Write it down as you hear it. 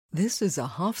This is a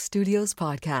Hoff Studios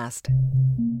podcast.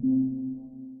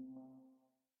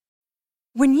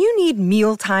 When you need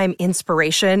mealtime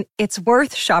inspiration, it's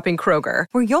worth shopping Kroger,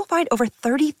 where you'll find over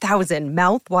 30,000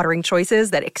 mouth-watering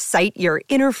choices that excite your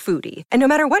inner foodie. And no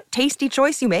matter what tasty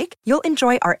choice you make, you'll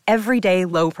enjoy our everyday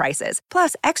low prices,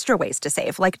 plus extra ways to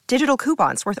save, like digital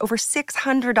coupons worth over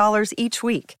 $600 each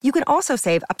week. You can also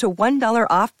save up to $1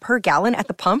 off per gallon at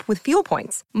the pump with fuel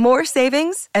points. More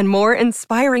savings and more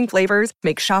inspiring flavors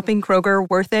make shopping Kroger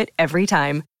worth it every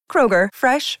time. Kroger,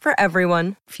 fresh for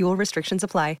everyone. Fuel restrictions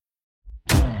apply.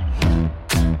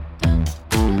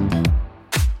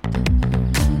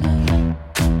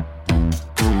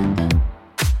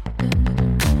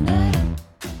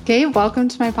 Gabe, welcome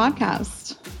to my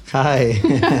podcast. Hi.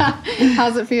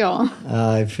 How's it feel?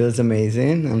 It feels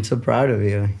amazing. I'm so proud of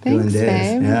you doing Thanks, this.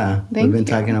 babe. Yeah, Thank we've been you.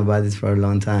 talking about this for a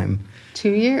long time.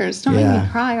 2 years. Don't make me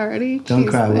cry already. Don't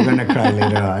Jeez. cry. We're going to cry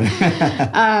later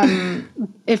on.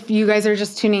 If you guys are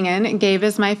just tuning in, Gabe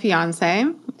is my fiance.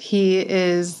 He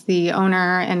is the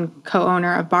owner and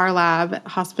co-owner of Bar Lab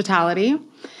Hospitality.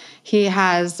 He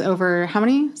has over, how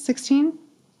many? 16?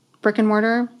 Brick and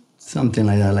mortar? Something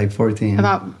like that, like 14.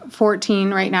 About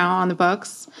 14 right now on the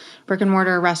books, brick and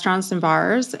mortar restaurants and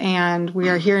bars. And we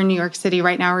are here in New York City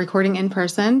right now recording in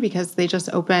person because they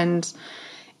just opened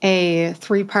a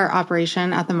 3-part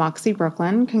operation at the Moxie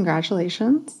Brooklyn.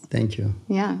 Congratulations. Thank you.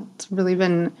 Yeah, it's really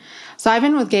been... So I've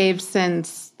been with Gabe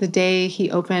since the day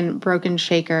he opened Broken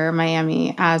Shaker,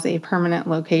 Miami, as a permanent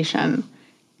location.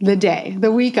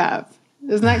 The week of.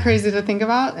 Isn't that crazy to think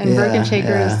about? And Broken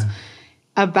Shaker is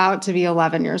about to be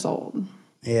 11 years old.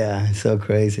 Yeah, it's so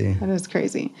crazy. That is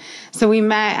crazy. So we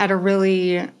met at a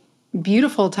really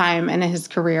beautiful time in his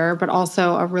career, but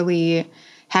also a really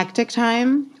hectic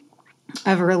time,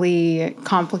 a really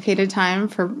complicated time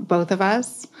for both of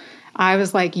us. I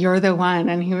was like, "You're the one."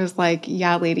 And he was like,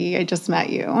 "Yeah, lady, I just met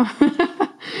you."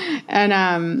 And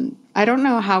I don't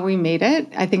know how we made it.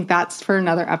 I think that's for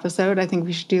another episode. I think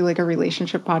we should do like a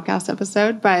relationship podcast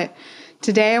episode. But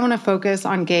today I want to focus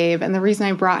on Gabe. And the reason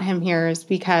I brought him here is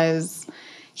because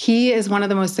he is one of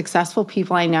the most successful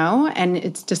people I know. And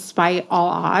it's despite all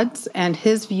odds. And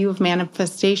his view of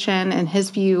manifestation and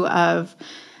his view of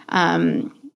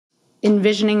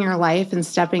envisioning your life and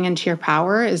stepping into your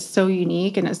power is so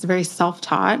unique, and it's very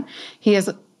self-taught.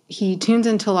 He tunes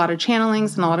into a lot of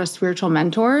channelings and a lot of spiritual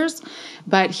mentors,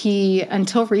 but he,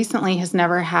 until recently, has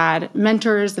never had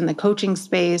mentors in the coaching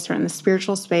space or in the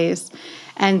spiritual space.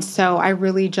 And so I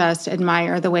really just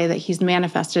admire the way that he's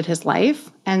manifested his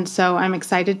life. And so I'm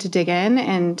excited to dig in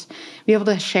and be able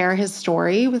to share his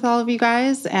story with all of you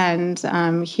guys and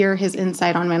hear his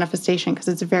insight on manifestation, because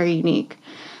it's very unique.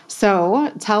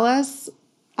 So tell us,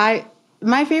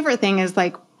 my favorite thing is,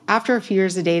 like, after a few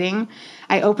years of dating,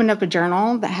 I opened up a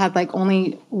journal that had like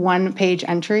only 1-page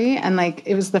entry, and like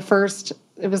it was the front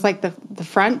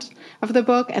of the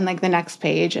book and like the next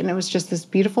page, and it was just this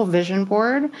beautiful vision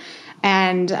board.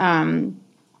 And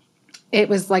it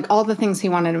was like all the things he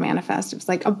wanted to manifest. It was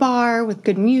like a bar with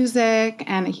good music,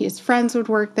 and his friends would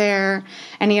work there.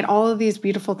 And he had all of these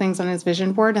beautiful things on his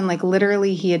vision board. And like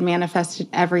literally he had manifested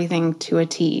everything to a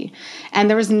T. And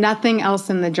there was nothing else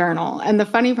in the journal. And the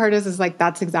funny part is like,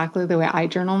 that's exactly the way I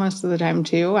journal most of the time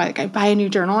too. Like I buy a new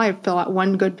journal, I fill out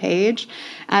 1 good page,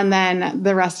 and then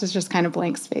the rest is just kind of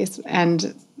blank space.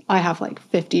 And I have like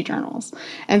 50 journals.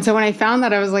 And so when I found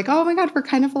that, I was like, oh my God, we're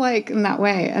kind of alike in that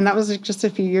way. And that was like just a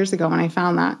few years ago when I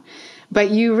found that.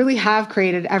 But you really have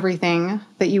created everything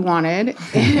that you wanted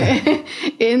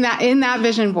in that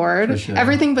vision board. Sure.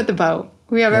 Everything but the boat.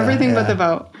 We have everything but the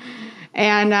boat.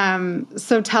 And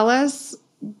so tell us,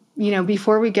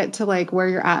 before we get to like where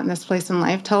you're at in this place in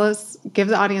life, give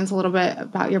the audience a little bit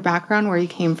about your background, where you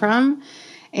came from,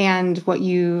 and what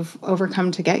you've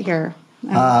overcome to get here.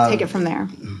 And take it from there.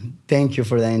 Thank you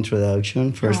for the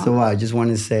introduction. First of all, I just want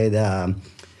to say that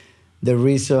the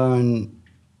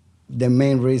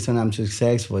main reason I'm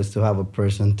successful is to have a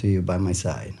person to you by my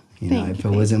side. If it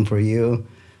wasn't for you,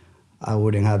 I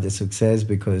wouldn't have the success,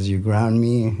 because you ground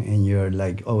me and you're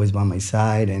like always by my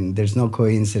side. And there's no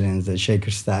coincidence that Shaker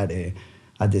started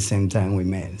at the same time we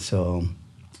met. So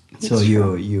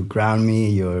you ground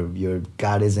me. Your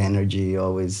goddess energy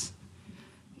always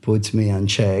puts me on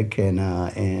check, and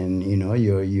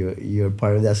you're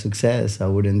part of that success. I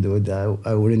wouldn't do that.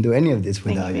 I wouldn't do any of this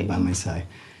without you by my side.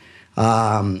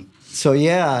 My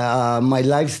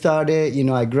life started.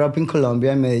 I grew up in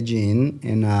Colombia, in Medellin,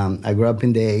 and I grew up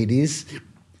in the 80s.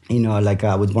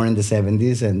 I was born in the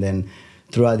 70s, and then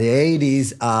throughout the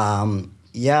 80s,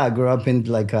 I grew up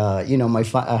in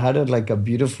I had a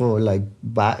beautiful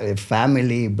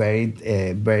family, very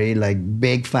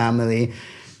big family.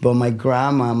 But my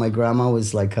grandma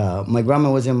was like, my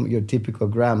grandma wasn't your typical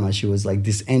grandma. She was like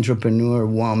this entrepreneur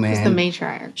woman. She's the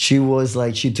matriarch. She was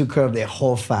like, she took care of the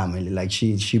whole family. Like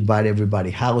she bought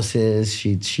everybody houses.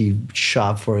 She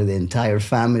shopped for the entire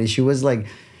family. She was like,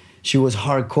 she was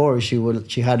hardcore.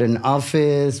 She had an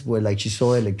office where like she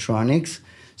sold electronics.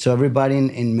 So everybody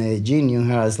in Medellin knew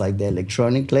her as like the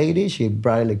electronic lady. She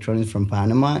brought electronics from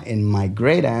Panama. And my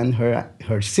great aunt,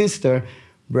 her sister,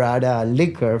 brought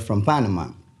liquor from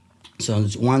Panama. So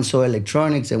one sold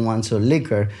electronics and one sold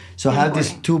liquor. So I had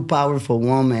these two powerful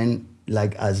women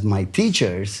like as my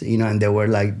teachers, you know, and they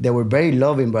were very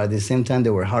loving, but at the same time they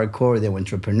were hardcore. They were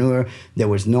entrepreneur. There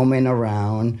was no men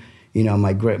around. You know,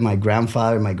 my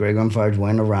grandfather, my great grandfather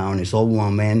went around. It's all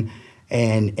women.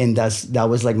 And that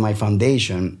was like my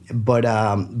foundation, but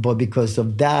because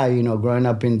of that, you know, growing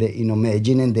up in the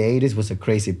Medellin in the 80s was a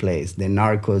crazy place. The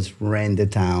narcos ran the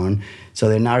town, so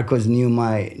the narcos knew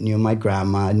my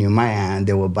grandma, knew my aunt.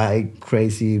 They would buy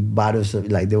crazy bottles of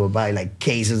they would buy like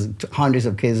cases, hundreds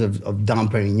of cases of Dom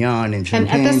Perignon and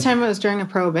champagne. And at this time, it was during a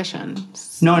prohibition.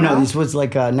 No, this was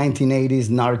like 1980s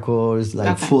narcos,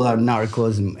 like full out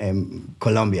narcos in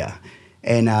Colombia,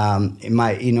 and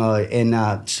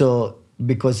so.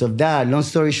 Because of that, long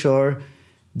story short,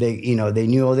 they knew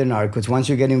all the narcos. Once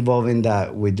you get involved in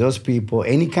that with those people,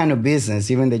 any kind of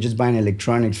business, even they're just buying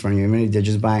electronics from you, even if they're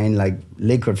just buying like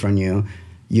liquor from you,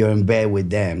 you're in bed with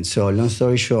them. So long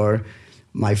story short,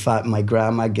 my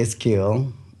grandma gets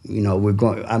killed. You know,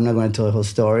 I'm not going to tell the whole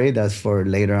story. That's for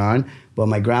later on. But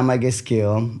my grandma gets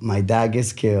killed, my dad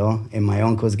gets killed, and my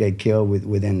uncles get killed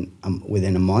within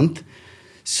a month.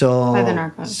 So by the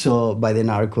narcos. So by the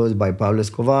narcos, by Pablo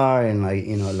Escobar, and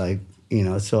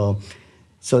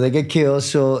so they get killed.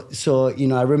 So you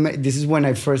know, I remember this is when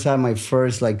I first had my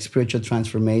first like spiritual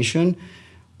transformation.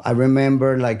 I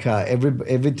remember like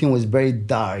everything was very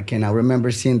dark, and I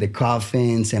remember seeing the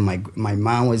coffins, and my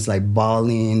mom was like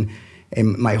bawling,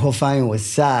 and my whole family was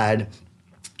sad.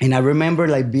 And I remember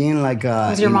like being like, it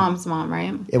was your mom's mom,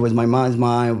 right? It was my mom's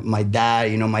mom. My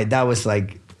dad, you know, my dad was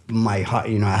like my heart,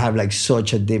 you know, I have like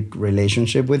such a deep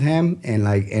relationship with him, and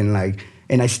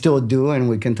I still do, and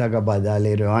we can talk about that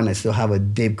later on. I still have a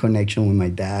deep connection with my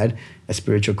dad, a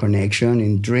spiritual connection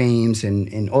in dreams and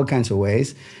in all kinds of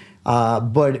ways.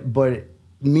 But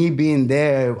me being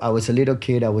there, I was a little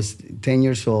kid, I was 10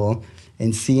 years old,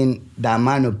 and seeing that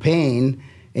amount of pain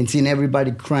and seeing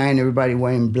everybody crying, everybody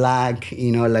wearing black,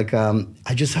 you know, like I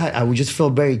would just feel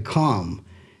very calm.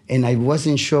 And I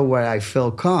wasn't sure where I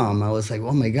felt calm. I was like,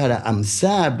 oh my God, I'm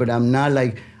sad, but I'm not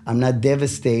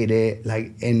devastated.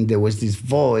 Like, and there was this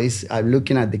voice, I'm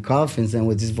looking at the coffins, and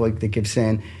with this voice, they kept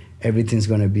saying, everything's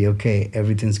gonna be okay,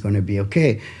 everything's gonna be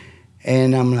okay.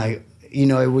 And I'm like, you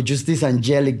know, it was just this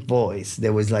angelic voice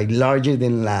that was like larger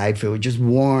than life. It was just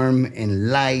warm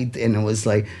and light, and it was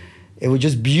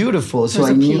just beautiful. So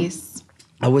I knew peace.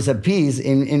 I was at peace,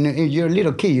 and you're a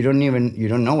little kid. You don't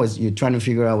know you're trying to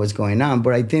figure out what's going on.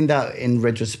 But I think that in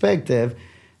retrospective,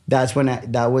 that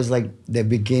was like the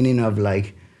beginning of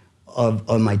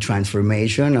my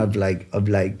transformation of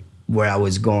where I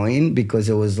was going, because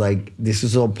it was like this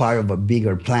is all part of a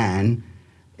bigger plan.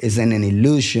 It's an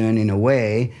illusion in a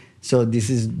way. So don't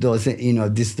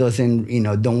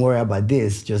worry about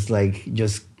this.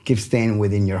 Just keep staying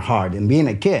within your heart and being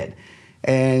a kid.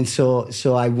 And so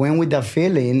I went with that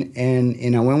feeling, and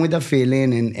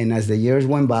and as the years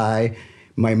went by,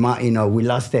 my mom, you know, we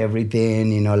lost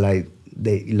everything, you know, like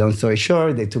long story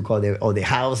short, they took all the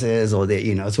houses,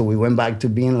 so we went back to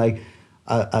being like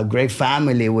a great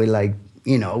family with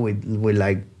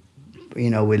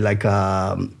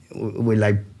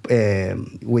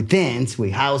tents,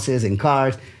 with houses and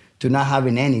cars, to not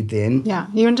having anything. Yeah,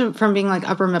 you went from being like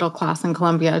upper middle class in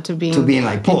Colombia to being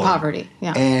like poor. In poverty.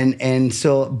 Yeah, and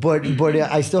so, but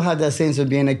I still had that sense of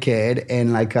being a kid,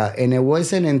 and and it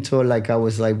wasn't until I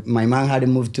was my mom had to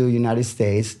move to the United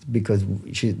States, because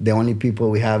the only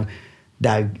people we have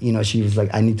that, you know, she was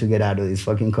like, I need to get out of this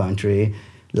fucking country,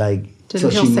 didn't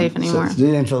feel safe anymore. So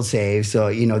didn't feel safe. So,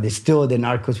 you know, the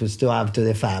narcos were still after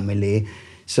the family.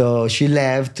 So she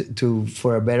left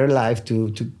for a better life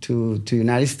to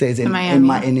United States. And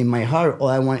in my heart,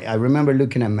 I remember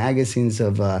looking at magazines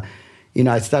of, you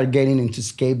know, I started getting into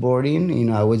skateboarding. You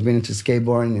know, I always been into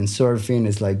skateboarding and surfing.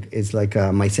 It's like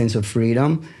my sense of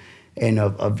freedom and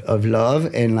of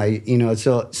love. And you know,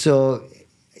 so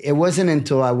it wasn't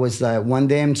until I was one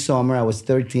day in summer, I was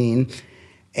 13.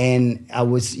 And I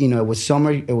was, you know, it was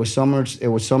summer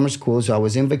school, so I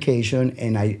was in vacation,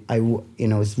 and I you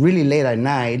know, it was really late at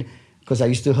night, because I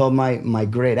used to help my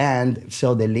great aunt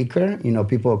sell the liquor. You know,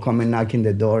 people would come and knock in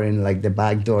the door in like the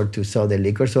back door to sell the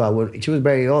liquor. So she was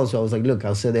very old, so I was like, look,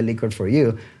 I'll sell the liquor for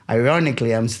you.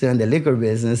 Ironically, I'm still in the liquor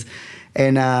business.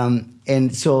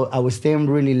 And so I was staying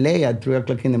really late at 3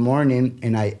 o'clock in the morning,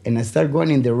 and I started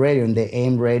going in the radio, in the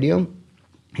AM radio,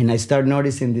 and I started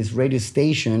noticing this radio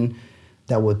station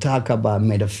that would talk about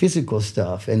metaphysical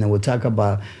stuff, and they would talk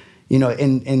about, you know,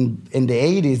 in the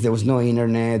 80s, there was no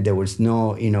internet, there was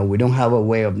no, you know, we don't have a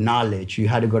way of knowledge. You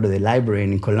had to go to the library,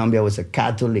 and in Colombia was a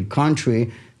Catholic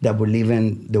country that believed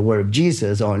in the word of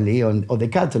Jesus only, or the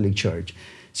Catholic Church.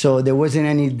 So there wasn't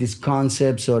any of these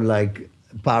concepts or like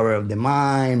power of the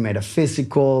mind,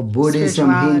 metaphysical,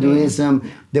 Buddhism, Hinduism.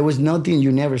 There was nothing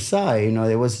you never saw, you know.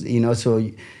 There was, you know,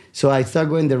 so I started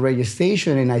going to the radio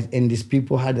station, and these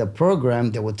people had a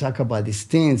program that would talk about these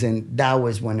things, and that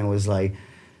was when it was like,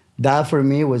 that for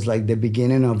me was like the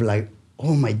beginning of like,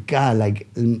 oh my God, like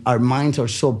our minds are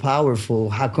so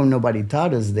powerful. How come nobody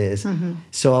taught us this? Mm-hmm.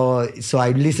 So I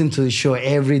listened to the show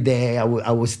every day. I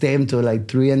would stay until like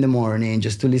 3 in the morning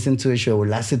just to listen to the show. It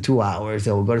lasted 2 hours.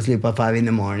 I would go to sleep at 5 in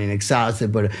the morning,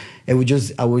 exhausted. But it was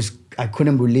just, I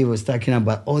couldn't believe I was talking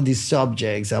about all these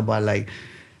subjects, about like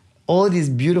all these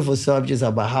beautiful subjects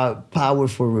about how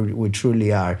powerful we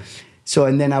truly are. So,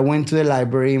 and then I went to the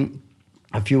library.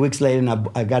 A few weeks later, and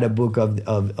I got a book of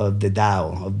the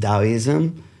Tao, of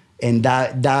Taoism, and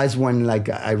that's when like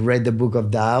I read the book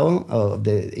of Tao,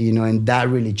 and that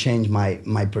really changed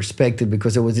my perspective,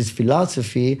 because it was this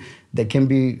philosophy that can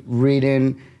be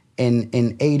written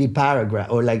in 80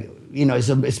 paragraphs, or like, you know, it's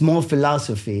a small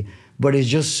philosophy, but it's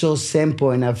just so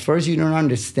simple. And at first, you don't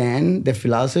understand the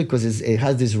philosophy because it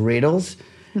has these riddles.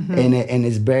 Mm-hmm. And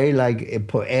it's very like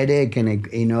poetic, and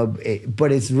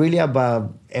but it's really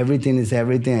about everything is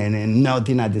everything and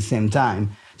nothing at the same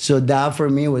time. So that for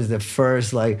me was the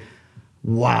first like,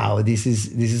 wow, this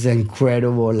is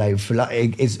incredible. Like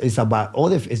it's about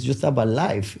it's just about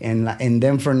life, and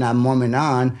then from that moment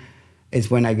on,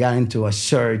 it's when I got into a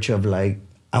search of like,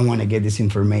 I want to get this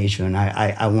information.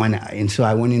 I want, and so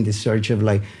I went in the search of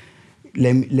like,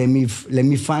 let me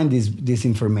find this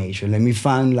information. Let me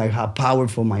find like how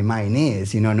powerful my mind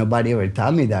is. You know, nobody ever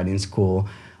taught me that in school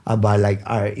about like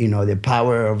our, you know, the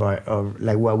power of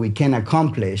like what we can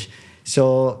accomplish.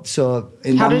 So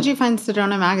how did you find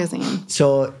Sedona magazine?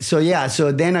 So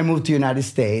then I moved to United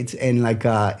States, and like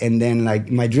and then like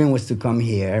my dream was to come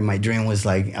here. My dream was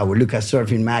like, I would look at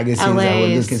surfing magazines, LA, I would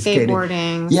look at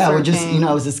skateboarding, yeah, surfing. I would just, you know,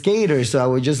 I was a skater, so I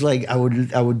would just like I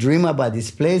would dream about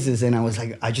these places, and I was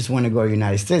like, I just want to go to the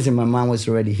United States. And my mom was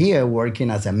already here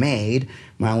working as a maid.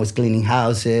 My mom was cleaning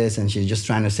houses, and she's just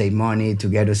trying to save money to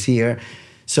get us here.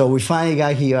 So we finally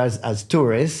got here as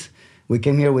tourists. We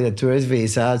came here with a tourist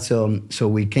visa, so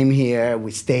we came here.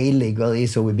 We stayed legally,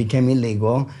 so we became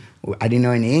illegal. I didn't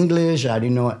know any English. I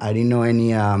didn't know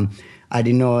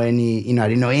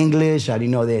English. I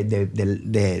didn't know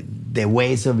the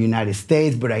ways of United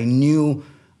States. But I knew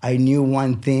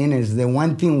one thing is the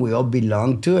one thing we all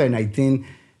belong to, and I think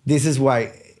this is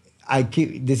why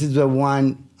this is the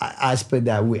one aspect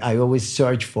that I always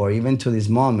search for, even to this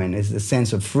moment, is the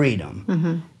sense of freedom.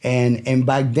 Mm-hmm. And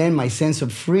back then, my sense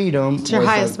of freedom it's your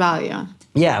highest value.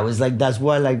 Yeah, it was like, that's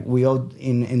why like we all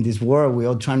in this world, we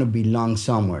all trying to belong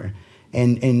somewhere,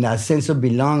 and that sense of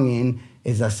belonging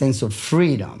is a sense of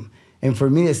freedom. And for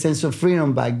me, the sense of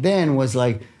freedom back then was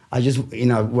like, I just, you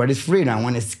know, what is freedom? I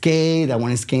want to skate. I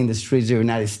want to skate in the streets of the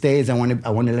United States. I want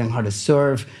to learn how to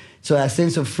surf. So that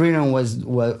sense of freedom was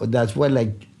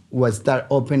start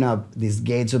opening up these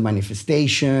gates of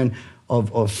manifestation,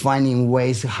 of finding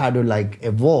ways how to like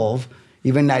evolve.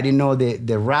 Even I didn't know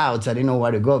the routes, I didn't know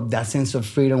where to go. That sense of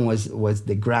freedom was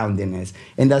the groundedness.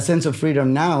 And that sense of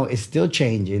freedom now is still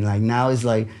changing. Like now it's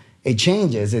like, it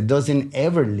changes. It doesn't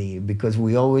ever leave, because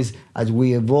we always, as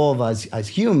we evolve as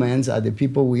humans, as the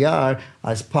people we are,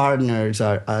 as partners,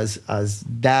 as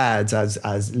dads,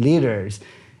 as leaders,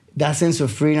 that sense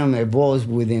of freedom evolves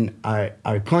within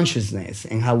our consciousness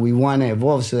and how we want to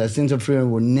evolve. So that sense of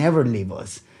freedom will never leave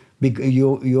us. Because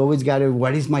you always got to,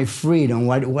 what is my freedom?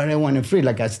 What I want to free?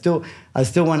 Like I still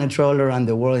want to travel around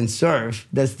the world and surf.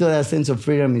 There's still that sense of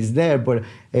freedom is there, but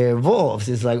it evolves.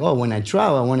 It's like, oh, when I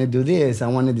travel, I want to do this. I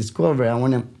want to discover. I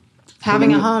want to.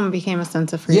 Having a home became a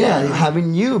sense of freedom. Yeah,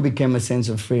 having you became a sense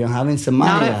of freedom. Having Samaya.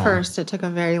 Not at first. It took a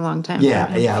very long time.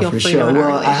 Yeah, for sure.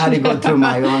 Well, I had to go through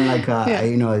my own, like,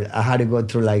 I had to go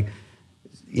through, like,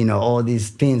 all these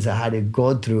things I had to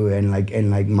go through, and my,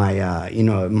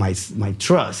 my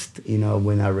trust,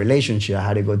 when our relationship, I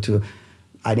had to go to.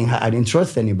 I didn't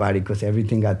trust anybody because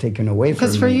everything got taken away from me.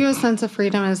 Because for you, a sense of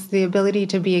freedom is the ability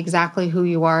to be exactly who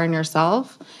you are in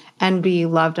yourself, and be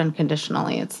loved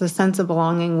unconditionally. It's the sense of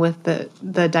belonging with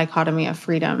the dichotomy of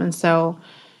freedom. And so,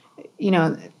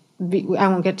 I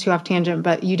won't get too off tangent,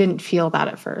 but you didn't feel that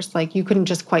at first. Like you couldn't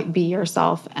just quite be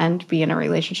yourself and be in a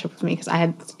relationship with me because I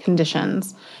had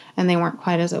conditions and they weren't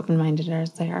quite as open-minded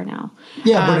as they are now.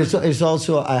 Yeah, but it's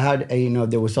also, I had,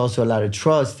 there was also a lot of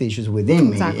trust issues within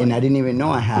me, and I didn't even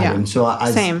know I had them. So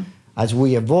as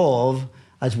we evolve,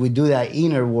 as we do that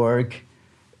inner work,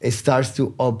 it starts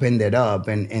to open that up,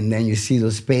 and then you see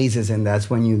those spaces, and that's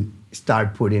when you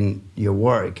start putting your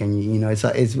work, and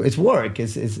it's work,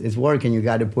 it's work, and you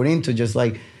got to put into just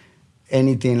like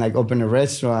anything, like open a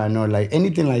restaurant or like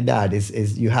anything like that.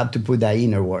 Is you have to put that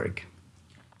inner work.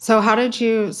 So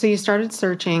you started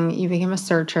searching, you became a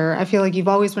searcher. I feel like you've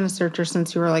always been a searcher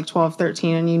since you were like 12,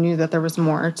 13, and you knew that there was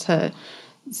more to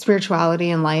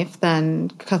spirituality in life than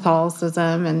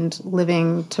Catholicism and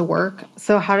living to work.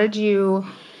 So how did you,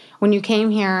 when you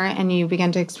came here and you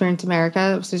began to experience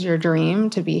America, this was your dream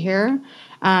to be here,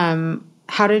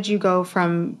 how did you go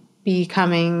from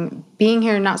being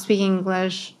here, not speaking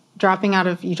English,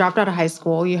 you dropped out of high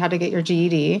school, you had to get your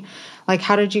GED. Like,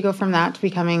 how did you go from that to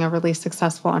becoming a really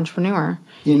successful entrepreneur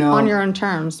on your own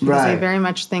terms? Because I very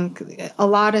much think a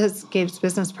lot as Gabe's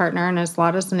business partner and a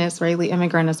lot as an Israeli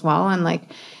immigrant as well. And like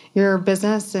your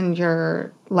business and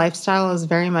your lifestyle is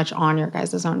very much on your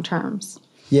guys' own terms.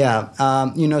 Yeah.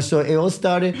 So it all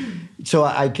started. So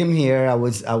I came here.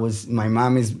 My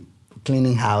mom is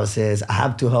cleaning houses. I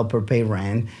have to help her pay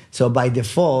rent. So by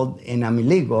default, and I'm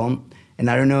illegal, and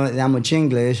I don't know that much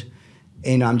English,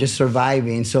 I'm just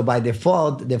surviving. So by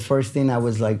default, the first thing I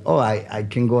was like, I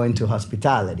can go into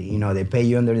hospitality. They pay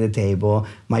you under the table.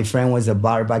 My friend was a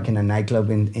bar back in a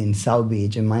nightclub in South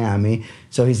Beach in Miami.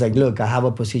 So he's like, look, I have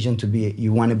a position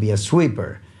you want to be a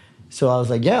sweeper. So I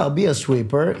was like, yeah, I'll be a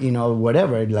sweeper,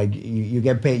 whatever. Like you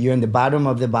get paid, you're in the bottom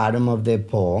of the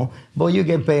pole, but you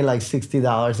get paid like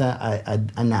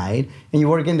 $60 a night, and you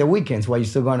work in the weekends while you're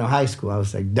still going to high school. I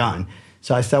was like, done.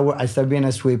 So I started being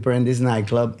a sweeper in this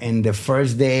nightclub, and the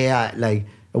first day, it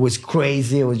was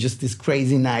crazy. It was just this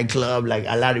crazy nightclub, like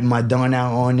a lot of Madonna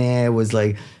on it. It was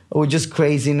just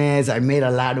craziness. I made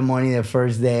a lot of money the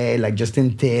first day, like just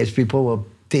in tips. People will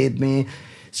tip me.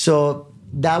 So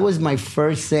that was my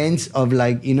first sense of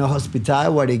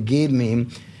hospitality, what it gave me.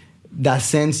 That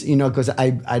sense, because I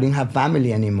didn't have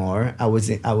family anymore. I was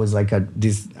like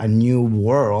a new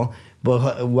world.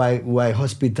 But what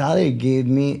hospitality gave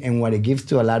me, and what it gives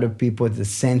to a lot of people, is the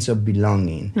sense of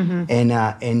belonging.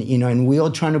 Mm-hmm. And we all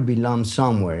trying to belong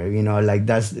somewhere.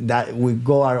 That we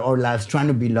go our lives trying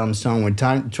to belong somewhere,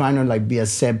 trying to be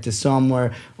accepted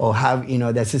somewhere, or have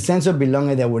that's a sense of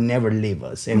belonging that will never leave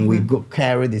us. And we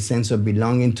carry the sense of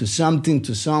belonging to something,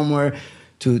 to somewhere,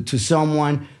 to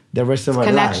someone the rest of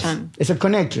our lives. It's a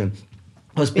connection.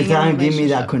 Hospitality gave me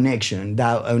that connection.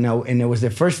 And it was the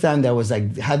first time that I was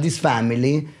had this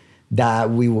family that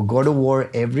we would go to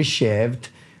work every shift.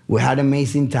 We had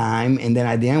amazing time, and then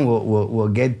at the end we'll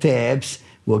get tips.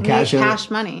 We'll cash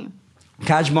money.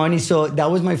 Cash money. So that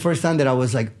was my first time that I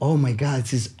was like, oh my God,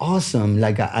 this is awesome.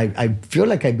 Like I feel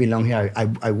like I belong here.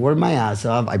 I work my ass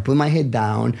off. I put my head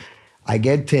down. I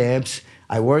get tips.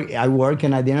 I work,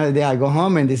 and at the end of the day, I go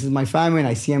home, and this is my family, and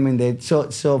I see them in the.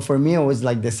 So for me, it was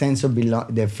like the sense of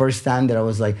the first time that I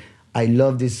was like, I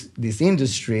love this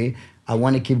industry. I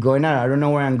want to keep going at it. I don't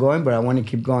know where I'm going, but I want to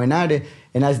keep going at it.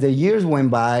 And as the years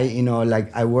went by,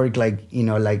 I worked I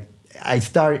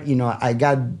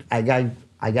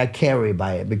got carried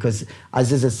by it, because as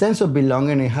there's a sense of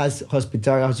belonging,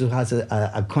 hospitality also has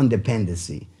a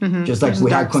codependency. Mm-hmm. Just like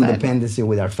we have codependency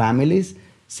with our families.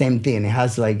 Same thing. It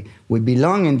has we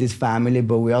belong in this family,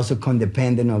 but we're also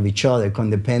codependent of each other,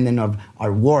 codependent of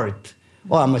our worth.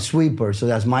 Oh, I'm a sweeper, so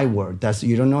that's my worth.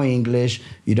 You don't know English,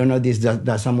 you don't know this.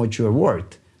 That's how much you're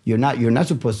worth. You're not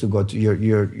supposed to go to.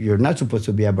 You're not supposed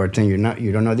to be a bartender.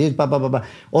 You don't know this. Blah blah blah blah.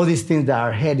 All these things that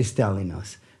our head is telling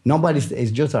us.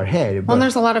 It's just our head. Well,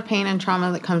 there's a lot of pain and trauma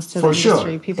that comes to the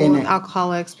industry. People with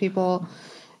alcoholics, people.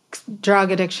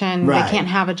 Drug addiction, They can't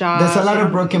have a job. There's a lot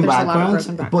of broken backgrounds,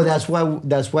 but that's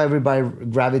why everybody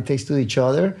gravitates to each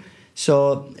other.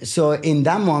 So in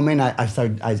that moment, I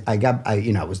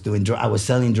was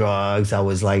selling drugs. I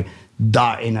was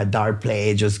in a dark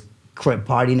place, just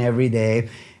partying every day.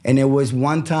 And it was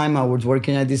one time I was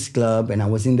working at this club, and I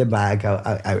was in the back.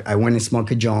 I went and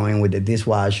smoked a joint with the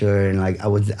dishwasher, and I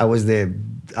was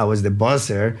the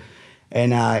buzzer.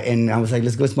 And I was like,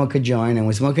 let's go smoke a joint. And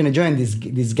we're smoking a joint.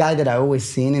 This guy that I always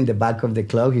seen in the back of the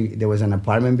club, there was an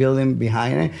apartment building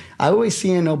behind it. I always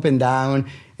see him up and down.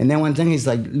 And then one time he's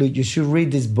like, look, you should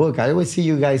read this book. I always see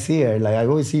you guys here. I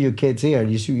always see you kids here.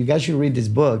 You guys should read this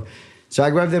book. So I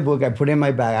grabbed the book, I put it in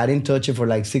my bag. I didn't touch it for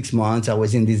like 6 months. I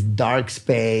was in this dark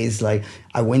space. Like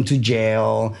I went to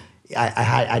jail.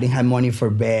 I didn't have money for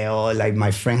bail. Like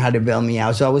my friend had to bail me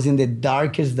out. So I was in the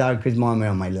darkest moment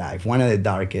of my life, one of the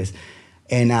darkest.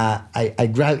 And I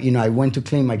grabbed, I went to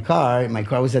clean my car. My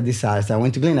car was a disaster. I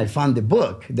went to clean. I found the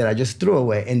book that I just threw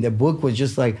away. And the book was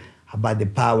just like about the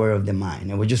power of the mind.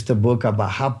 It was just a book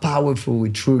about how powerful we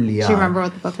truly are. Do you remember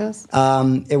what the book is?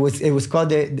 It was called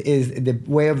the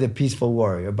Way of the Peaceful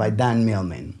Warrior by Dan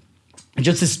Millman.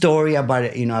 Just a story about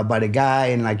a guy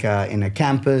in in a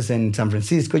campus in San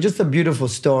Francisco. Just a beautiful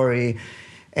story.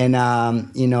 And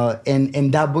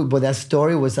and that book, but that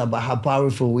story was about how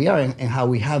powerful we are and how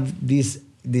we have these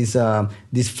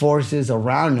forces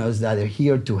around us that are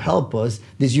here to help us,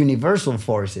 these universal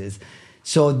forces.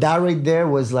 So that right there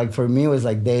was like, for me, it was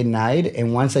like day and night.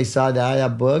 And once I saw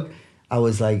that book, I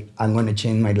was like, I'm gonna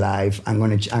change my life. I'm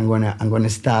gonna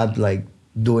stop like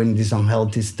doing this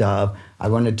unhealthy stuff.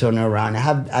 I'm gonna turn around.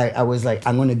 I was like,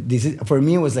 for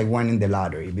me, it was like winning the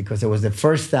lottery, because it was the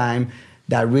first time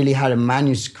that I really had a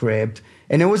manuscript.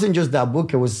 And it wasn't just that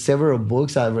book, it was several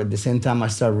books at the same time I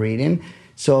started reading.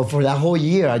 So for that whole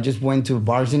year, I just went to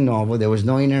Barnes & Noble. There was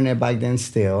no internet back then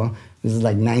still. This is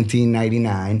like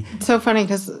 1999. It's so funny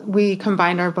because we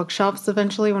combined our bookshelves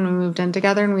eventually when we moved in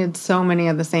together, and we had so many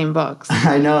of the same books.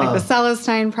 I know. Like the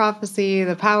Celestine Prophecy,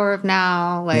 The Power of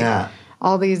Now,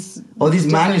 all these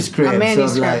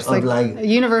manuscripts of like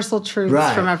universal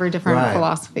truths from every different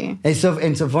philosophy. And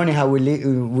so funny how we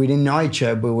didn't know each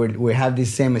other, but we have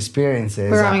these same experiences.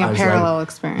 We're having a parallel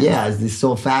experience. Yeah, it's this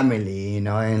soul family,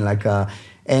 and like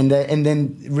and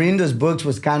then reading those books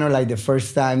was kind of like the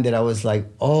first time that I was like,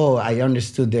 oh, I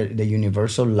understood the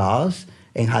universal laws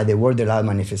and how they work, the law of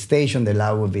manifestation, the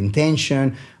law of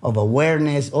intention, of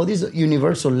awareness, all these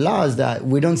universal laws that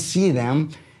we don't see them.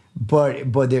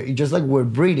 But they're just like we're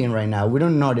breathing right now. We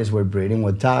don't notice we're breathing,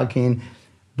 we're talking.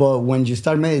 But when you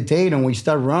start meditating, when you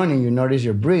start running, you notice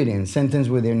you're breathing. Sentence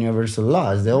with the universal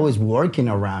laws. They're always working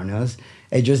around us.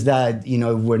 It's just that,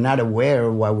 if we're not aware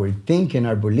of what we're thinking,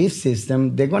 our belief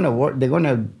system, they're going to work. They're going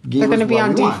to give us what we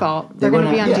want. They're going to be on default. They're going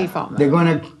to be on default. They're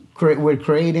going to we're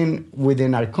creating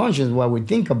within our conscience what we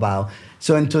think about.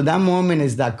 So until that moment,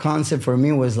 is that concept for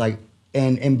me was like,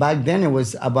 and back then it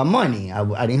was about money.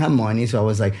 I didn't have money, so I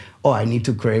was like, oh, I need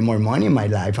to create more money in my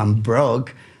life. I'm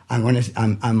broke. I'm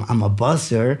a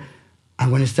busser.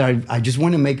 I just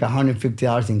want to make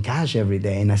 $150 in cash every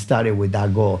day. And I started with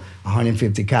that goal,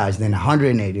 150 cash, then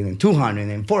 180, then 200,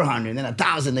 then 400, then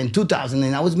 1,000, then 2,000.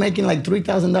 And I was making like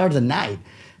 $3,000 a night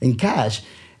in cash.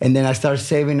 And then I started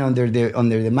saving under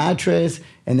the mattress.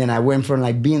 And then I went from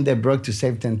like being that broke to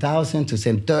save 10,000 to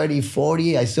save 30,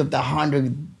 40. I saved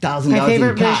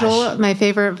 $100,000 in cash. My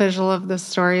favorite visual of this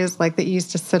story is like that you used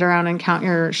to sit around and count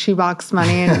your shoebox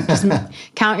money and just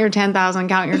count your 10,000,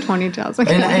 count your 20,000.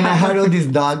 And I had all these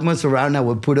dogmas around. I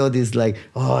would put all this like,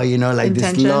 intention.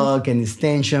 This luck and this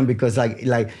tension, because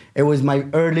like it was my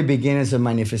early beginnings of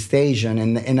manifestation.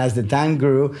 And as the time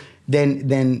grew,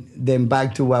 then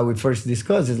back to what we first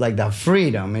discussed, is like that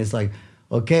freedom. It's like,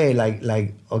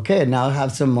 okay, okay, now I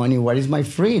have some money. What is my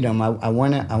freedom? I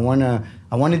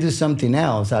wanna do something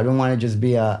else. I don't want to just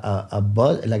be a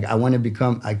buzz. Like I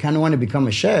kind of want to become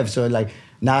a chef. So like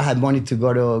now I had money to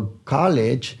go to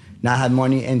college. Now I had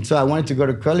money, and so I wanted to go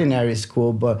to culinary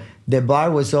school. But the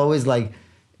bar was always like,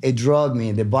 it drove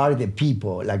me. The bar, the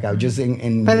people. Like I was just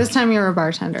in. By this time you were a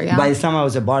bartender, yeah? By this time I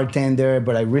was a bartender,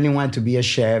 but I really wanted to be a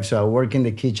chef. So I worked in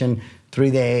the kitchen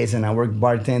 3 days, and I worked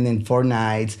bartending 4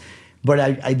 nights.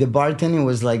 But the bartending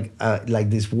was like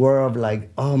this world of like,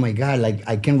 oh my God, like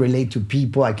I can relate to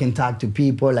people, I can talk to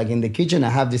people. Like in the kitchen, I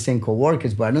have the same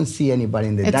coworkers, but I don't see anybody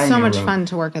in the dining room. It's so much fun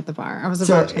to work at the bar. I was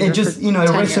a bartender. It just, it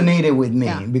resonated with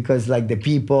me because like the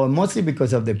people, mostly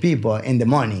because of the people and the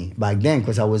money back then,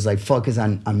 because I was like focused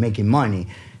on making money.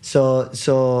 So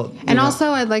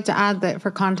also I'd like to add that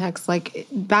for context, like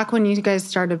back when you guys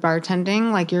started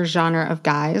bartending, like your genre of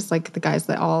guys, like the guys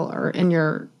that all are in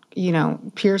your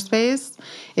peer space,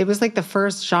 it was like the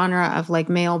first genre of like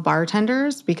male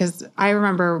bartenders, because I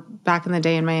remember back in the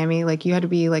day in Miami, like you had to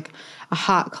be like a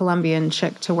hot Colombian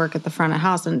chick to work at the front of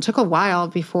house. And it took a while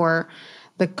before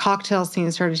the cocktail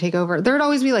scene started to take over. There would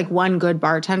always be like one good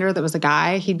bartender that was a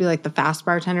guy. He'd be like the fast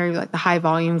bartender, he'd be like the high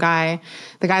volume guy,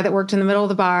 the guy that worked in the middle of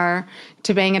the bar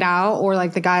to bang it out, or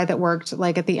like the guy that worked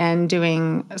like at the end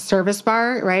doing service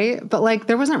bar, right? But like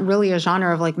there wasn't really a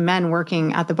genre of like men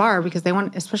working at the bar, because they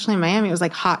want, especially in Miami, it was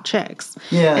like hot chicks.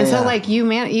 Yeah. And so like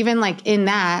even like in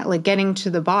that, like getting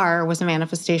to the bar was a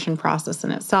manifestation process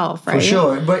in itself, right? For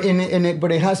sure. But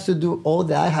but it has to do, all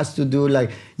that has to do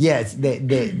like, yes,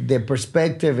 the perspective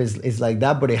perspective is like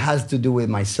that, but it has to do with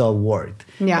my self-worth.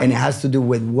 Yeah. And it has to do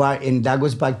with what, and that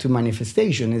goes back to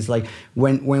manifestation. It's like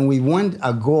when we want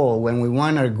a goal, when we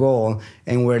want our goal,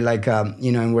 and we're like,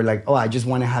 and we're like, oh, I just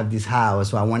want to have this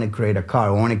house, or I want to create a car,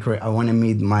 I want to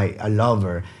meet a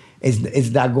lover. It's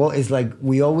that goal. It's like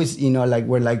we always, like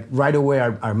we're like right away.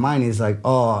 Our mind is like,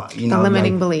 oh, the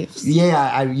limiting beliefs.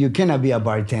 Yeah, you cannot be a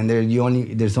bartender.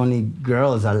 There's only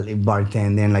girls that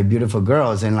bartend, and like beautiful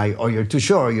girls, and like, oh, you're too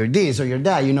short, or you're this, or you're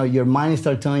that. Your mind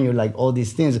starts telling you like all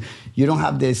these things. You don't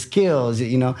have the skills,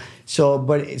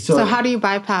 So how do you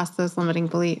bypass those limiting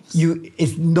beliefs?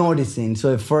 It's noticing.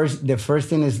 So the first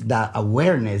thing is that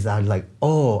awareness that like,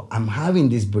 oh, I'm having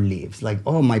these beliefs. Like,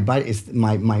 oh, my body is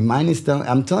my mind is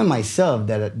I'm telling myself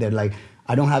that like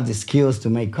I don't have the skills to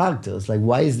make cocktails. Like,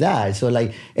 why is that? So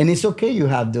like, and it's okay you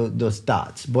have those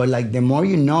thoughts, but like the more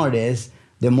you notice,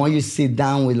 the more you sit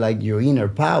down with like your inner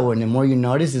power, and the more you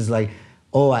notice is like,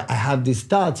 oh, I have these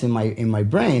thoughts in my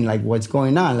brain, like what's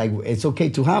going on? Like it's okay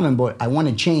to have them, but I want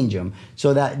to change them.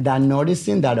 So that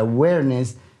noticing, that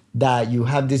awareness that you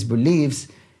have these beliefs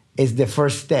is the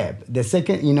first step. The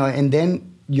second, and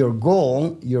then your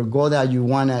goal that you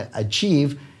want to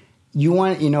achieve,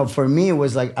 for me it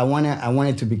was like I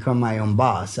wanted to become my own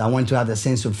boss. I want to have the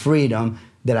sense of freedom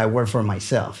that I work for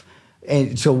myself.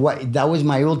 And so that was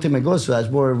my ultimate goal. So that's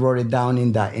where I wrote it down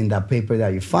in that paper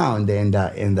that you found, in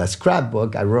the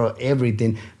scrapbook. I wrote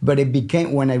everything, but it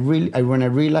became when I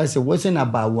realized it wasn't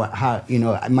about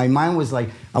my mind was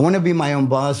like, I want to be my own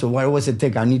boss. So what was it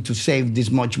take? I need to save this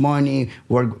much money,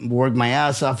 work my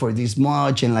ass off for this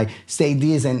much, and like say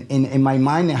this. And in my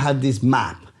mind, I had this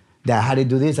map that I had to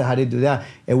do this, I had to do that.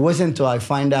 It wasn't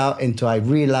until I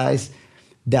realized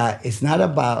that it's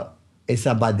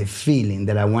about the feeling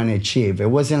that I want to achieve. It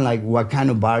wasn't like what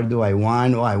kind of bar do I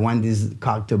want, or I want this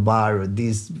cocktail bar, or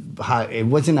this. It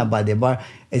wasn't about the bar.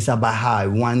 It's about how I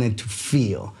wanted to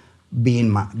feel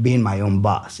being my own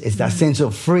boss. It's that sense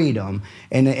of freedom,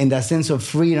 and that sense of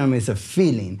freedom is a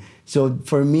feeling. So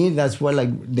for me, that's what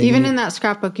even in that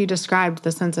scrapbook you described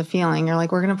the sense of feeling. You're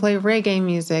like, we're going to play reggae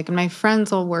music, and my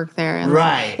friends will work there. And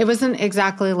right. It wasn't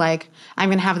exactly like I'm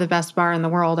going to have the best bar in the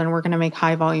world and we're going to make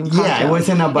high volume cocktails. Yeah, it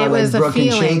wasn't about it was Broken a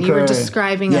feeling. Shaker. You were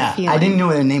describing a feeling. I didn't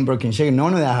know the name Broken Shaker.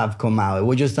 None of that have come out. It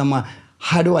was just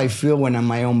how do I feel when I'm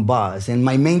my own boss? And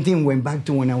my main thing went back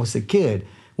to when I was a kid.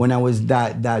 When I was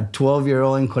that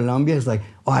 12-year-old in Colombia, it's like,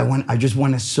 oh, I just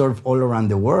want to surf all around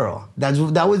the world. That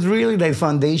was really the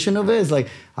foundation of it. It's like,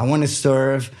 I want to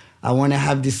surf. I want to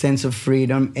have this sense of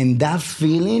freedom, and that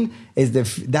feeling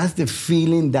that's the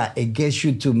feeling that it gets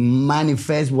you to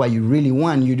manifest what you really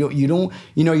want.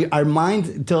 Our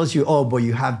mind tells you, oh, but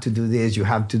you have to do this, you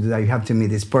have to do that, you have to meet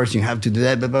this person, you have to do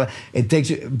that, blah, blah, blah. It takes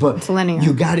you, but it's linear.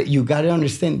 You got to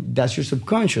understand that's your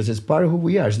subconscious. It's part of who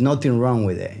we are. There's nothing wrong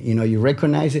with it. You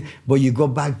recognize it, but you go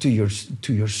back to your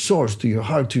source, to your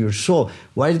heart, to your soul.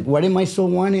 What did my soul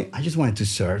want? I just wanted to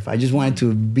surf. I just wanted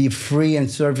to be free and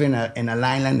surf in an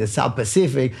island, the South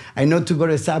Pacific. I know to go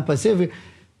to the South Pacific,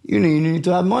 you need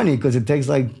to have money because it takes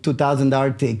like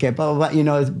 $2,000 ticket, blah, blah,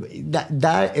 blah.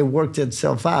 That it worked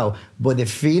itself out. But the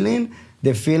feeling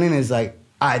is like,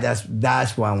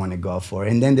 that's what I want to go for.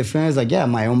 And then the feeling is like, yeah,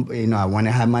 my own, I want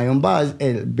to have my own boss,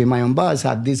 be my own boss,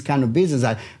 have this kind of business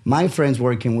that my friends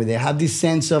working with, they have this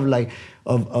sense of like,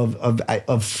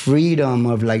 of freedom,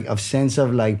 of sense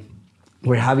of like,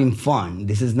 we're having fun.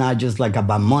 This is not just like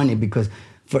about money, because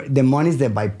the money is the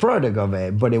byproduct of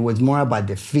it, but it was more about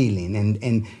the feeling.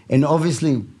 And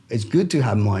obviously, it's good to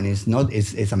have money.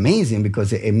 It's amazing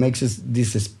because it makes us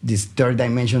this third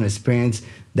dimensional experience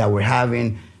that we're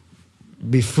having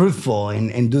be fruitful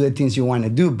and do the things you want to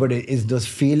do. But it's those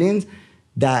feelings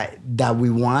that we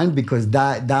want, because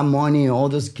that money, all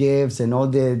those gifts and all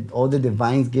the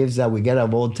divine gifts that we get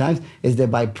at all times is the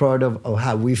byproduct of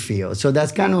how we feel. So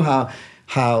that's kind of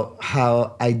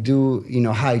how I do,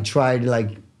 how I try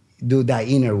to do that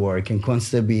inner work and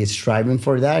constantly be striving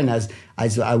for that. And as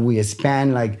we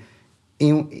expand,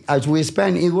 as we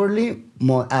expand inwardly,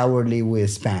 more outwardly we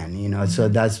expand, So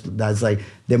that's like,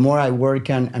 the more I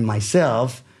work on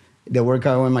myself, the work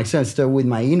I work on myself, start with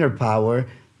my inner power,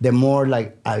 the more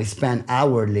I expand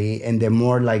outwardly, and the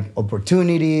more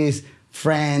opportunities,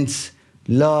 friends,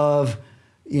 love,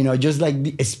 just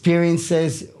the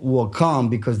experiences will come,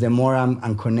 because the more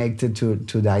I'm connected to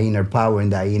that inner power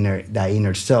and that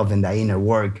inner self and that inner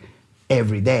work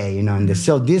every day, and the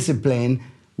self-discipline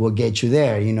will get you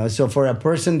there, So for a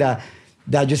person that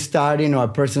just starting, or a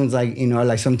person's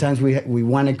sometimes we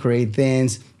want to create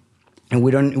things and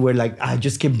we're like, I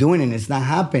just keep doing it, it's not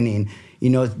happening.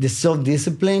 The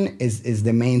self-discipline is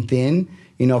the main thing.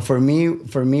 For me,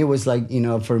 it was like, during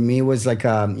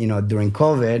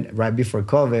COVID, right before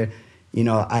COVID,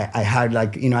 I had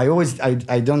like,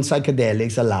 I done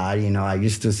psychedelics a lot. I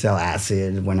used to sell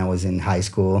acid when I was in high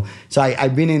school. So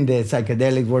I've been in the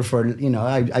psychedelic world for,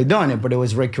 I done it, but it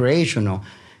was recreational.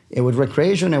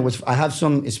 I have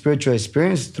some spiritual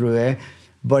experience through it,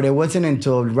 but it wasn't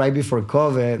until right before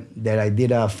COVID that I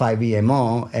did a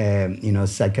 5-EMO,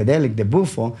 psychedelic, the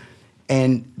Bufo.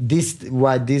 And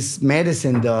what this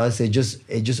medicine does, it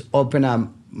just opened up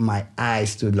my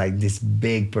eyes to like this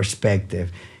big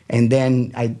perspective. And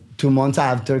then 2 months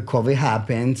after COVID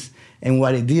happens, and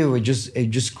what it did was it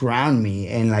just ground me.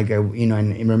 And like, and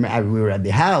remember we were at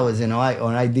the house, and all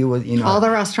I did was, all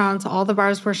the restaurants, all the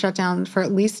bars were shut down for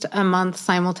at least a month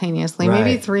simultaneously, right.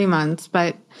 Maybe 3 months,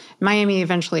 but Miami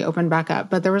eventually opened back up.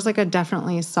 But there was like a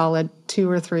definitely solid 2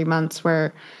 or 3 months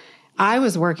where I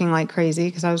was working like crazy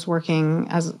because I was working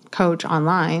as a coach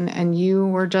online, and you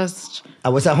were just... I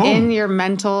was at home. In your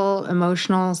mental,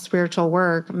 emotional, spiritual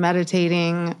work,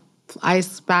 meditating,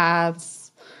 ice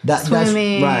baths,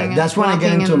 swimming. That's when I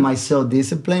get into my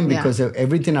self-discipline, because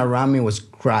everything around me was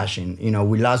crashing.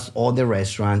 We lost all the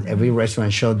restaurants. Every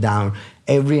restaurant shut down.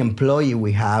 Every employee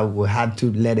we had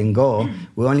to let him go.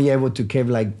 We're only able to keep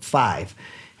like 5.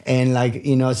 And like,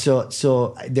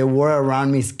 so the world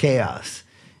around me is chaos.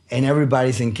 And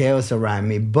everybody's in chaos around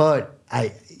me. But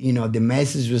the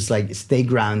message was like, stay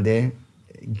grounded,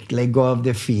 let go of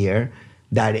the fear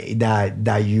that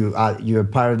you're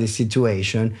part of the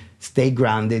situation. Stay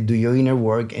grounded, do your inner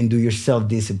work, and do your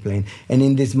self-discipline. And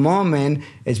in this moment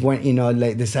is when,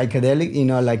 like the psychedelic,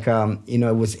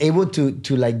 it was able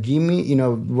to like give me,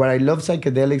 what I love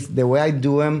psychedelics, the way I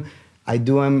do them, I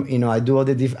do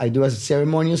a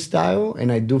ceremonial style, and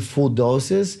I do full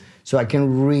doses, so I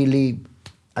can really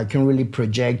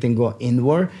project and go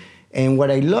inward. And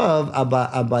what I love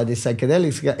about the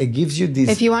psychedelics, it gives you this...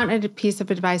 If you want a piece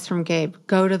of advice from Gabe,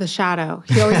 go to the shadow.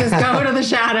 He always says, go to the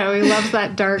shadow. He loves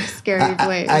that dark, scary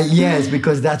place. Yes,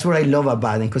 because that's what I love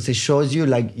about it, because it shows you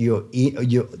like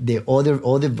the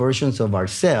other versions of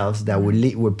ourselves that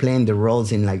we're playing the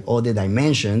roles in like all the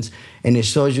dimensions, and it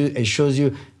shows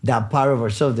you that part of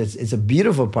ourselves. It's a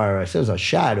beautiful part of ourselves. Our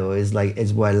shadow is like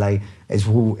it's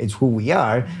who we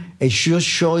are. It just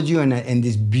shows you in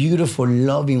this beautiful,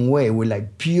 loving way, with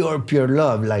like pure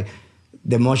love, like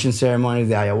the motion ceremonies,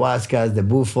 the ayahuascas, the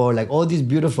bufo, like all these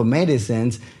beautiful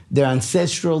medicines. They're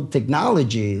ancestral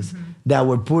technologies that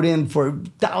were put in for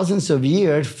thousands of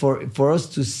years for us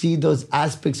to see those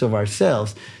aspects of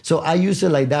ourselves. So I use it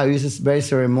like that. I use it very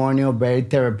ceremonial, very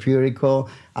therapeutical.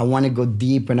 I want to go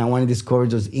deep, and I want to discover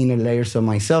those inner layers of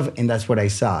myself, and that's what I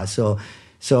saw. So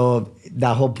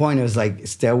that whole point was like,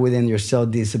 stay within your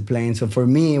self-discipline. So for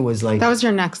me, it was like... That was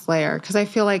your next layer. Because I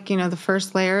feel like, the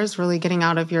first layer is really getting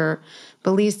out of your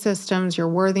belief systems, your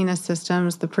worthiness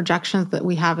systems, the projections that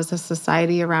we have as a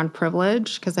society around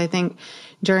privilege. Because I think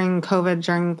during COVID,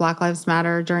 during Black Lives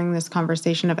Matter, during this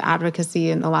conversation of advocacy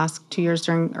in the last 2 years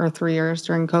 3 years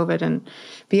during COVID and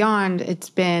beyond, it's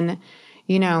been,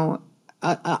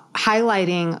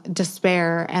 highlighting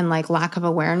despair and like lack of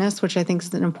awareness, which I think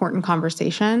is an important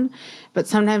conversation. But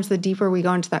sometimes the deeper we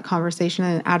go into that conversation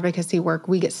and advocacy work,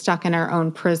 we get stuck in our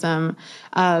own prism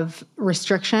of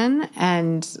restriction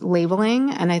and labeling.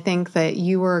 And I think that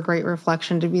you were a great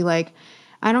reflection to be like,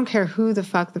 I don't care who the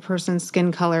fuck the person's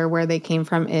skin color, where they came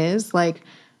from is. Like,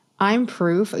 I'm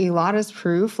proof. Elada's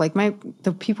proof. Like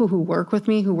the people who work with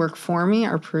me, who work for me,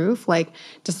 are proof. Like,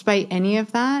 despite any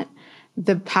of that,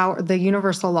 the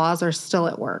universal laws are still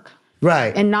at work.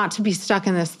 Right. And not to be stuck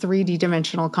in this 3D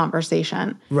dimensional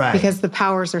conversation. Right. Because the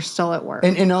powers are still at work.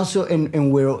 And also,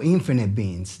 and we're all infinite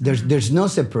beings. There's no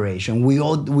separation. We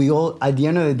all, at the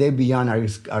end of the day, beyond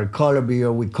our color,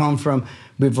 beyond we come from,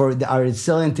 before our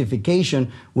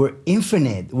self-identification, we're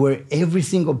infinite. We're every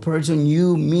single person,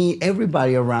 you, me,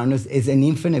 everybody around us is an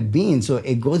infinite being. So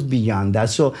it goes beyond that.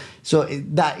 So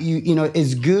that,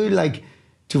 it's good, like,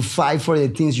 to fight for the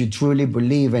things you truly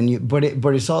believe, but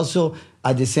it's also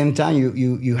at the same time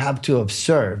you have to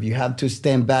observe. You have to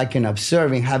stand back and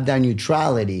observe and have that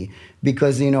neutrality,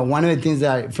 because one of the things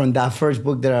that from that first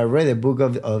book that I read, the book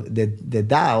of the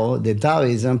Tao, the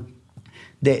Taoism,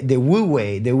 the Wu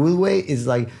Wei. The Wu Wei is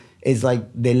like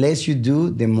the less you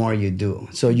do, the more you do.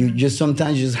 So you just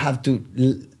sometimes you just have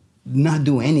to not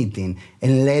do anything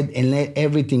and let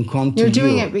everything come to you. You're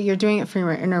doing it, but you're doing it from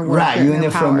your inner work. Right, you're doing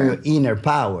it from power. your inner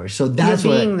power. So that's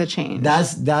you're being the change.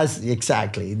 That's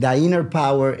exactly. The inner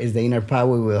power is the inner power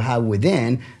we will have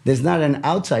within. There's not an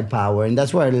outside power, and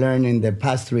that's what I learned in the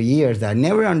past 3 years that I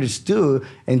never understood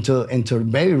until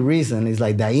very recent. It's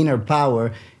like the inner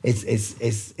power is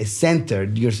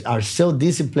centered. Our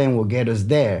self-discipline will get us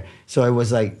there. So it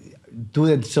was like,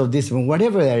 do the self-discipline,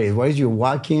 whatever that is. Whether you're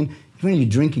walking, even you're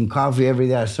drinking coffee every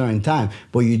day at a certain time,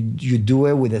 but you do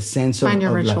it with a sense of... Find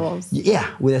your rituals. Like, yeah,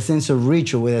 with a sense of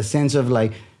ritual, with a sense of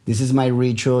like, this is my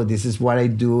ritual, this is what I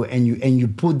do, and you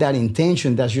put that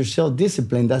intention, that's your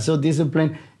self-discipline. That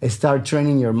self-discipline start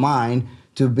training your mind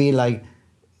to be like,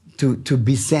 to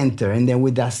be centered. And then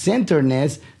with that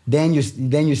centeredness, then you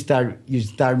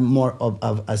start more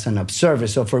of as an observer.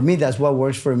 So for me, that's what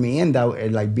works for me, and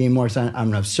that like being more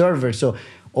an observer. So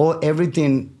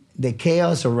everything, the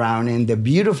chaos around and the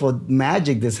beautiful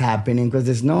magic that's happening, because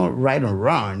there's no right or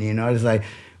wrong, it's like,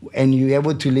 and you're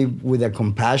able to live with a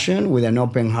compassion, with an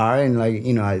open heart, and like,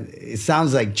 it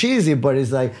sounds like cheesy, but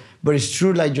it's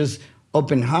true, like just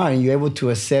open heart, and you're able to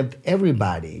accept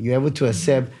everybody. You're able to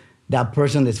accept that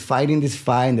person that's fighting this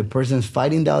fight, and the person's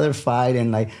fighting the other fight,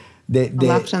 and like the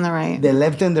left and the right. The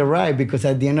left and the right, because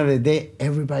at the end of the day,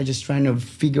 everybody's just trying to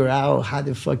figure out how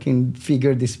to fucking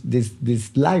figure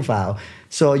this life out.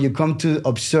 So you come to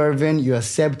observing, you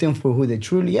accept them for who they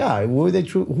truly are. Who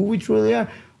we truly are.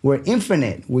 We're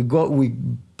infinite. We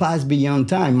pass beyond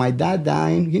time. My dad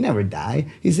dying, he never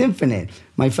died. He's infinite.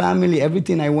 My family,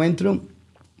 everything I went through,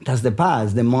 that's the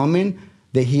past. The moment,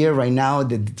 the here, right now,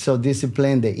 the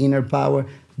self-discipline, the inner power,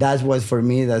 that's what for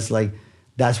me, that's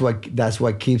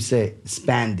what keeps it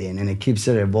expanding, and it keeps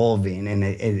it evolving, and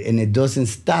it doesn't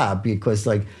stop, because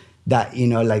like that,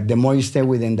 like the more you stay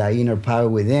within that inner power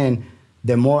within,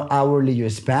 the more hourly you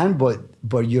expand,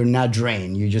 but you're not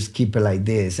drained. You just keep it like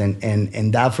this,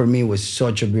 and that for me was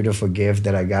such a beautiful gift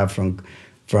that I got from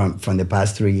the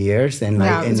past 3 years. And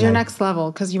yeah, it's your next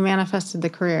level, because you manifested the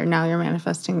career. Now you're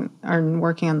manifesting or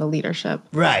working on the leadership,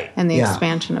 right, and the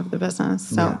expansion of the business.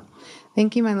 So,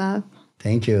 Thank you, my love.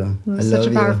 Thank you. It was such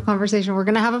a powerful conversation. We're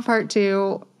going to have a part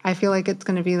 2. I feel like it's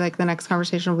going to be like the next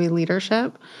conversation will be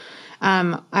leadership.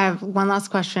 I have one last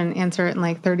question. Answer it in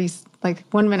like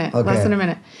 1 minute, okay. Less than a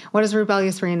minute. What does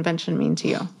rebellious reinvention mean to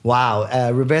you?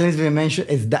 Wow. Rebellious reinvention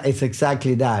it's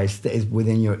exactly that. It's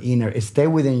within your inner. Stay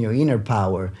within your inner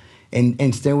power.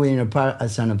 And stay within your power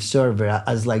as an observer,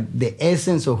 as like the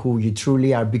essence of who you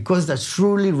truly are. Because that's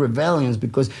truly rebellious,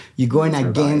 because you're going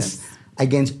against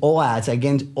all odds,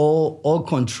 against all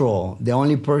control. The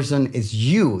only person is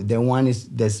you. The one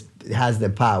that has the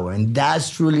power. And that's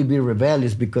truly be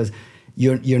rebellious, because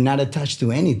you're not attached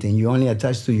to anything. You're only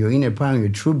attached to your inner power, your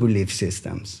true belief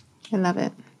systems. I love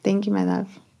it. Thank you, my love.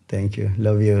 Thank you.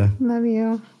 Love you. Love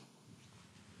you.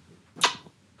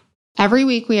 Every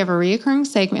week we have a reoccurring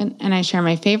segment, and I share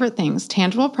my favorite things,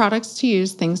 tangible products to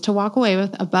use, things to walk away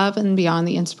with above and beyond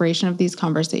the inspiration of these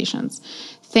conversations.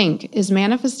 Think is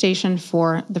manifestation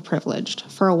for the privileged.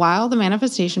 For a while, the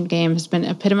manifestation game has been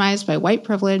epitomized by white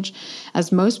privilege,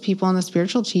 as most people in the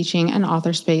spiritual teaching and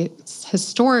author space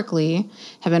historically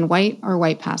have been white or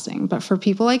white passing. But for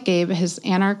people like Gabe, his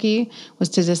anarchy was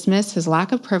to dismiss his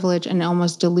lack of privilege and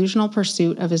almost delusional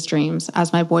pursuit of his dreams,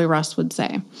 as my boy Russ would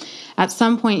say. At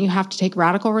some point, you have to take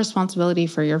radical responsibility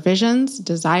for your visions,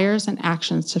 desires, and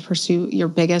actions to pursue your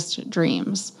biggest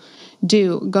dreams.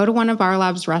 Go to one of our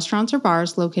lab's restaurants or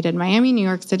bars located in Miami, New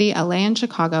York City, LA, and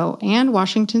Chicago, and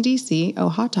Washington, D.C.,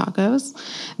 Hot Tacos.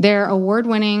 They're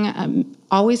award-winning,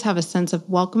 always have a sense of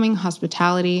welcoming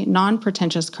hospitality,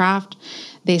 non-pretentious craft.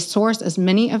 They source as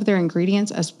many of their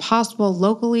ingredients as possible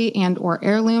locally and or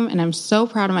heirloom, and I'm so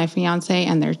proud of my fiance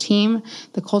and their team.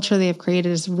 The culture they have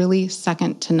created is really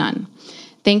second to none.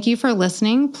 Thank you for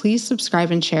listening. Please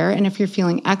subscribe and share. And if you're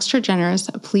feeling extra generous,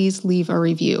 please leave a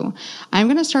review. I'm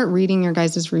going to start reading your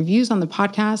guys' reviews on the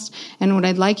podcast. And what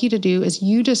I'd like you to do is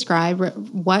you describe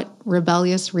what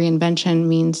rebellious reinvention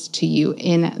means to you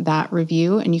in that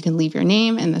review. And you can leave your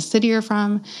name and the city you're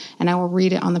from, and I will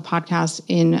read it on the podcast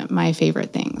in my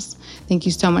favorite things. Thank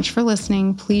you so much for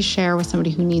listening. Please share with somebody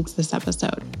who needs this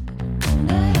episode.